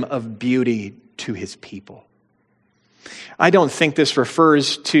diadem of beauty to his people. I don't think this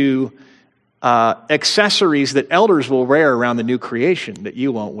refers to accessories that elders will wear around the new creation that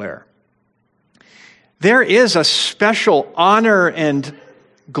you won't wear. There is a special honor and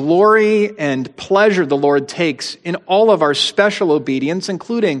glory and pleasure the Lord takes in all of our special obedience,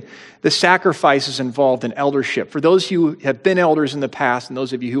 including the sacrifices involved in eldership, for those of you who have been elders in the past and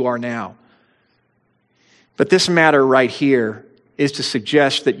those of you who are now. But this matter right here is to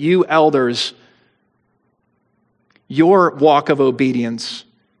suggest that you elders, your walk of obedience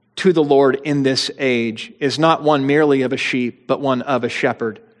to the Lord in this age is not one merely of a sheep, but one of a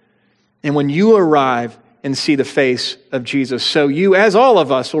shepherd. And when you arrive and see the face of Jesus, so you, as all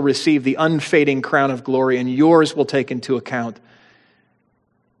of us, will receive the unfading crown of glory, and yours will take into account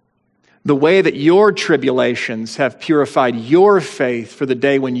the way that your tribulations have purified your faith for the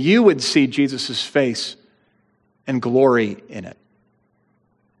day when you would see Jesus' face and glory in it.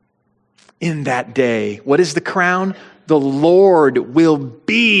 In that day, what is the crown? The Lord will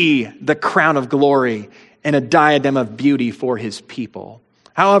be the crown of glory and a diadem of beauty for his people.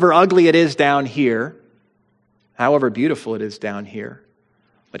 However ugly it is down here, however beautiful it is down here,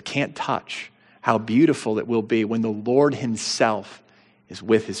 but can't touch how beautiful it will be when the Lord himself is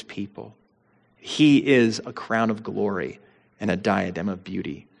with his people. He is a crown of glory and a diadem of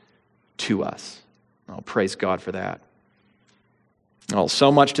beauty to us. Oh, praise God for that. Oh,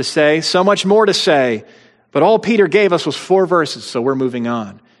 so much to say, so much more to say, but all Peter gave us was 4 verses, so we're moving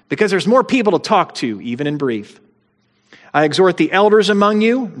on. Because there's more people to talk to, even in brief. I exhort the elders among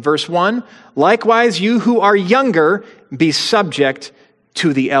you, verse 1, likewise you who are younger, be subject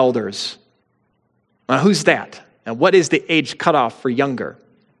to the elders. Now, who's that? And what is the age cutoff for younger?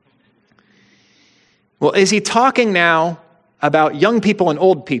 Well, is he talking now about young people and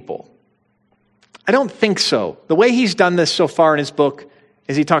old people? I don't think so. The way he's done this so far in his book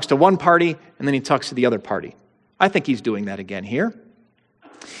is he talks to one party and then he talks to the other party. I think he's doing that again here.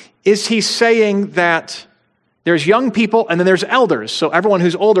 Is he saying that there's young people and then there's elders, so everyone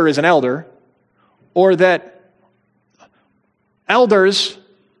who's older is an elder, or that elders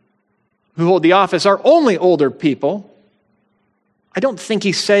who hold the office are only older people? I don't think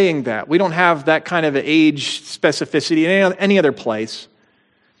he's saying that. We don't have that kind of age specificity in any other place.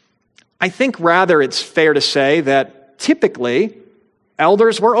 I think rather it's fair to say that typically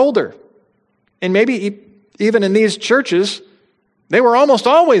elders were older. And maybe even in these churches, they were almost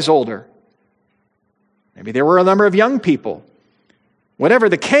always older. Maybe there were a number of young people. Whatever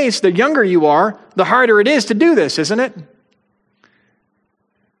the case, the younger you are, the harder it is to do this, isn't it?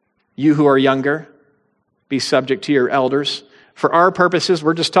 You who are younger, be subject to your elders. For our purposes,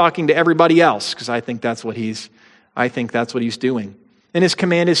 we're just talking to everybody else, because I think that's what he's doing. And his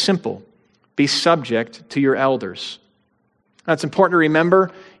command is simple. Be subject to your elders. That's important to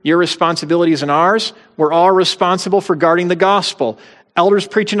remember. Your responsibilities and ours. We're all responsible for guarding the gospel. Elders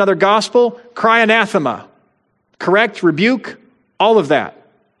preach another gospel, cry anathema. Correct, rebuke, all of that.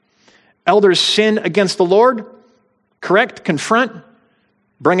 Elders sin against the Lord, correct, confront,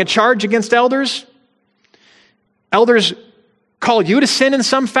 bring a charge against elders. Elders call you to sin in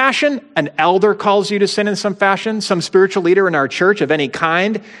some fashion. An elder calls you to sin in some fashion. Some spiritual leader in our church of any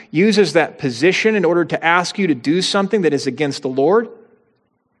kind uses that position in order to ask you to do something that is against the Lord.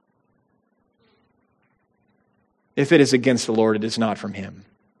 If it is against the Lord, it is not from him.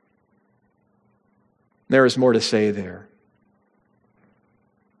 There is more to say there.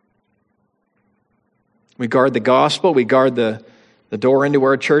 We guard the gospel. We guard the door into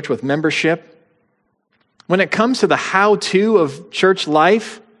our church with membership. When it comes to the how-to of church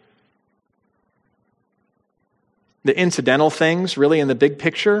life, the incidental things, really in the big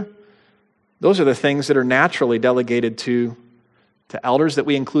picture, Those are the things that are naturally delegated to elders that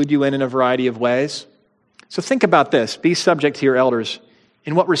we include you in a variety of ways. So think about this. Be subject to your elders.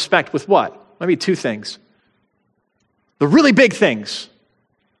 In what respect? With what? Maybe two things. The really big things.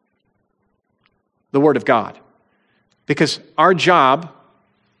 The Word of God. Because our job,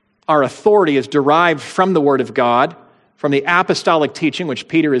 our authority is derived from the Word of God, from the apostolic teaching which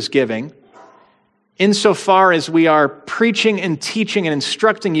Peter is giving. Insofar as we are preaching and teaching and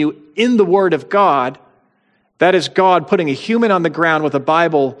instructing you in the Word of God, that is God putting a human on the ground with a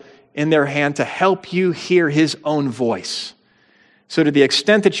Bible in their hand to help you hear His own voice. So to the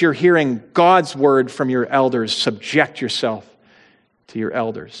extent that you're hearing God's word from your elders, subject yourself to your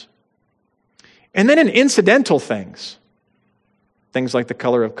elders. And then in incidental things like the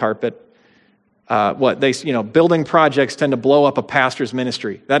color of carpet, building projects tend to blow up a pastor's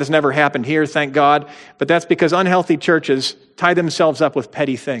ministry. That has never happened here, thank God, but that's because unhealthy churches tie themselves up with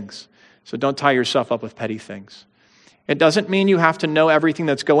petty things. So don't tie yourself up with petty things. It doesn't mean you have to know everything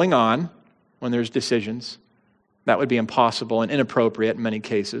that's going on when there's decisions. That would be impossible and inappropriate in many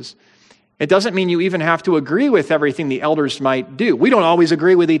cases. It doesn't mean you even have to agree with everything the elders might do. We don't always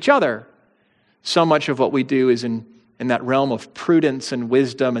agree with each other. So much of what we do is in that realm of prudence and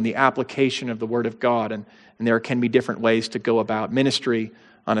wisdom and the application of the Word of God. And there can be different ways to go about ministry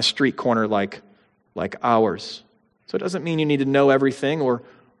on a street corner like ours. So it doesn't mean you need to know everything or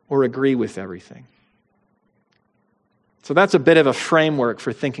agree with everything. So that's a bit of a framework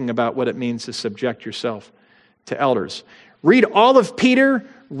for thinking about what it means to subject yourself to elders. Read all of Peter,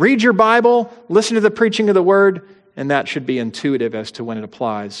 read your Bible, listen to the preaching of the Word, and that should be intuitive as to when it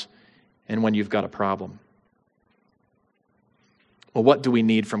applies and when you've got a problem. Well, what do we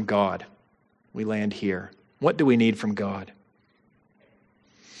need from God? We land here. What do we need from God?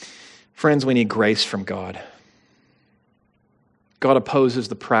 Friends, we need grace from God. God opposes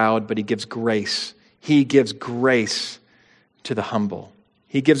the proud, but He gives grace. He gives grace to the humble.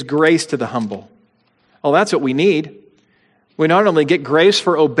 He gives grace to the humble. Oh, that's what we need. We not only get grace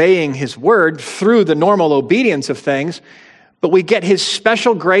for obeying His word through the normal obedience of things, but we get His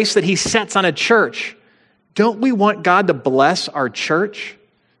special grace that He sets on a church. Don't we want God to bless our church,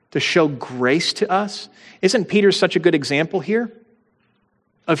 to show grace to us? Isn't Peter such a good example here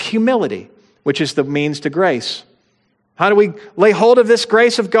of humility, which is the means to grace? How do we lay hold of this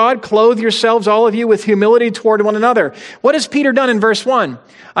grace of God? Clothe yourselves, all of you, with humility toward one another. What has Peter done in verse 1?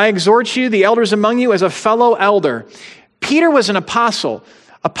 I exhort you, the elders among you, as a fellow elder. Peter was an apostle.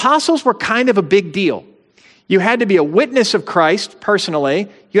 Apostles were kind of a big deal. You had to be a witness of Christ personally.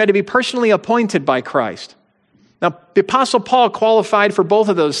 You had to be personally appointed by Christ. Now, the apostle Paul qualified for both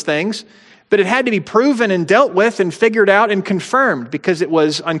of those things, but it had to be proven and dealt with and figured out and confirmed because it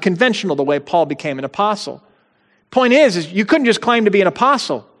was unconventional the way Paul became an apostle. Point is you couldn't just claim to be an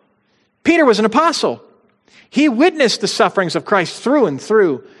apostle. Peter was an apostle. He witnessed the sufferings of Christ through and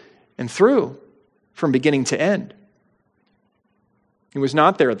through and through, from beginning to end. He was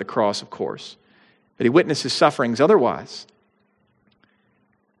not there at the cross, of course, but he witnessed His sufferings otherwise.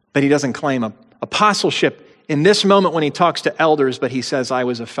 But he doesn't claim apostleship in this moment when he talks to elders, but he says, I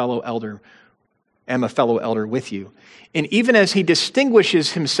was a fellow elder, am a fellow elder with you. And even as he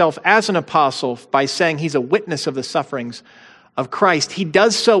distinguishes himself as an apostle by saying he's a witness of the sufferings of Christ, he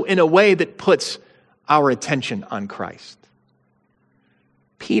does so in a way that puts our attention on Christ.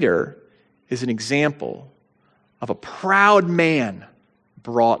 Peter is an example of a proud man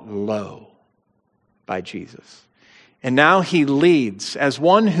brought low by Jesus. And now he leads as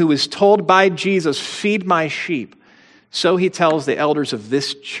one who is told by Jesus, feed my sheep. So he tells the elders of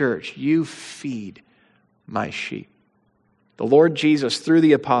this church, you feed my sheep. The Lord Jesus, through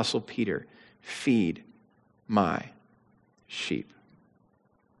the Apostle Peter, feed my sheep.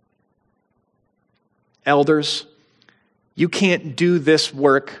 Elders, you can't do this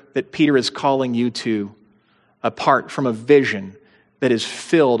work that Peter is calling you to apart from a vision that is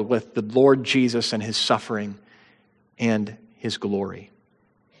filled with the Lord Jesus and His suffering and His glory.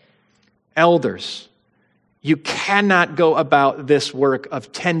 Elders, you cannot go about this work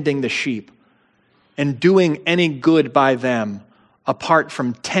of tending the sheep and doing any good by them apart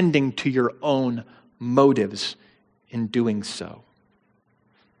from tending to your own motives in doing so.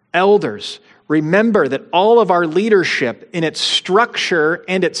 Elders, remember that all of our leadership in its structure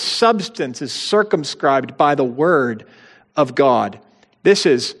and its substance is circumscribed by the Word of God. This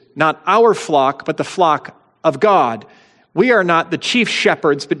is not our flock, but the flock of God. We are not the chief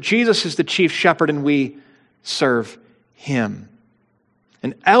shepherds, but Jesus is the chief shepherd, and we serve Him.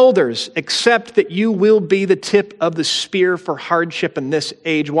 And elders, accept that you will be the tip of the spear for hardship in this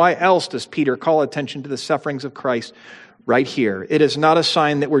age. Why else does Peter call attention to the sufferings of Christ? right here. It is not a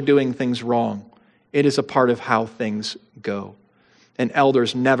sign that we're doing things wrong. It is a part of how things go. And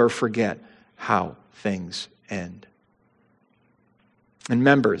elders never forget how things end. And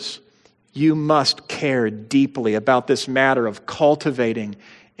members, you must care deeply about this matter of cultivating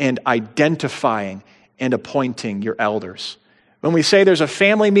and identifying and appointing your elders. When we say there's a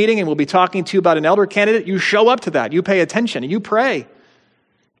family meeting and we'll be talking to you about an elder candidate, you show up to that, you pay attention, and you pray.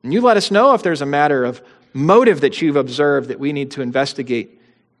 And you let us know if there's a matter of motive that you've observed that we need to investigate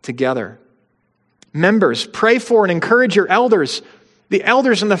together. Members, pray for and encourage your elders. The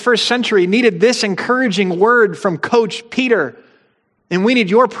elders in the first century needed this encouraging word from Coach Peter. And we need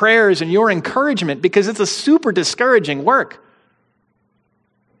your prayers and your encouragement because it's a super discouraging work.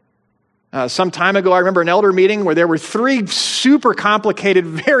 Some time ago, I remember an elder meeting where there were 3 super complicated,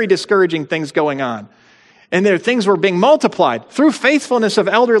 very discouraging things going on. And there things were being multiplied. Through faithfulness of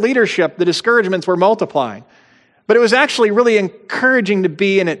elder leadership, the discouragements were multiplying. But it was actually really encouraging to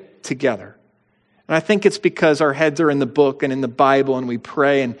be in it together. And I think it's because our heads are in the book and in the Bible and we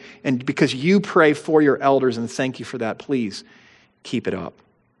pray and because you pray for your elders, and thank you for that. Please keep it up.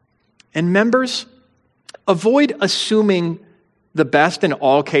 And members, avoid assuming the best in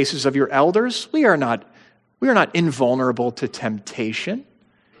all cases of your elders. We are not invulnerable to temptation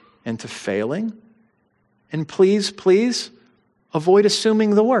and to failing. And please, avoid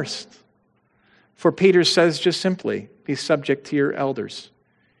assuming the worst. For Peter says just simply, be subject to your elders.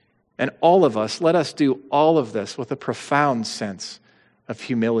 And all of us, let us do all of this with a profound sense of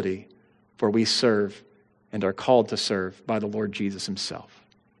humility, for we serve and are called to serve by the Lord Jesus himself.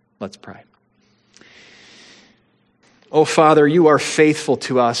 Let's pray. Oh, Father, you are faithful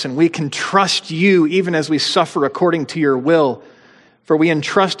to us, and we can trust you even as we suffer according to your will, for we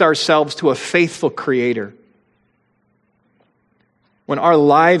entrust ourselves to a faithful Creator. When our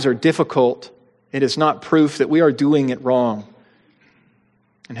lives are difficult, it is not proof that we are doing it wrong.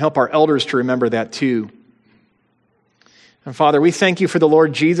 And help our elders to remember that too. And Father, we thank you for the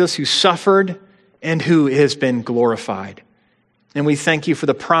Lord Jesus who suffered and who has been glorified. And we thank you for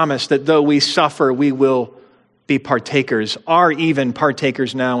the promise that though we suffer, we will be partakers, are even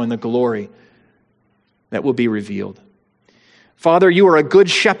partakers now in the glory that will be revealed. Father, you are a good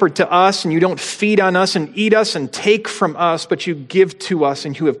shepherd to us, and you don't feed on us and eat us and take from us, but you give to us,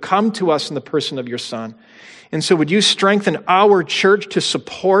 and you have come to us in the person of your Son. And so would you strengthen our church to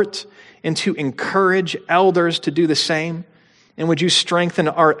support and to encourage elders to do the same? And would you strengthen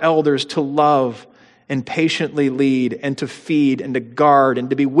our elders to love and patiently lead and to feed and to guard and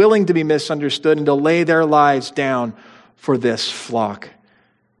to be willing to be misunderstood and to lay their lives down for this flock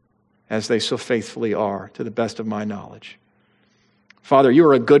as they so faithfully are, to the best of my knowledge. Father, you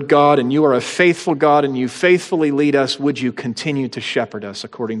are a good God and you are a faithful God and you faithfully lead us. Would you continue to shepherd us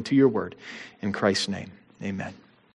according to your word? In Christ's name, amen.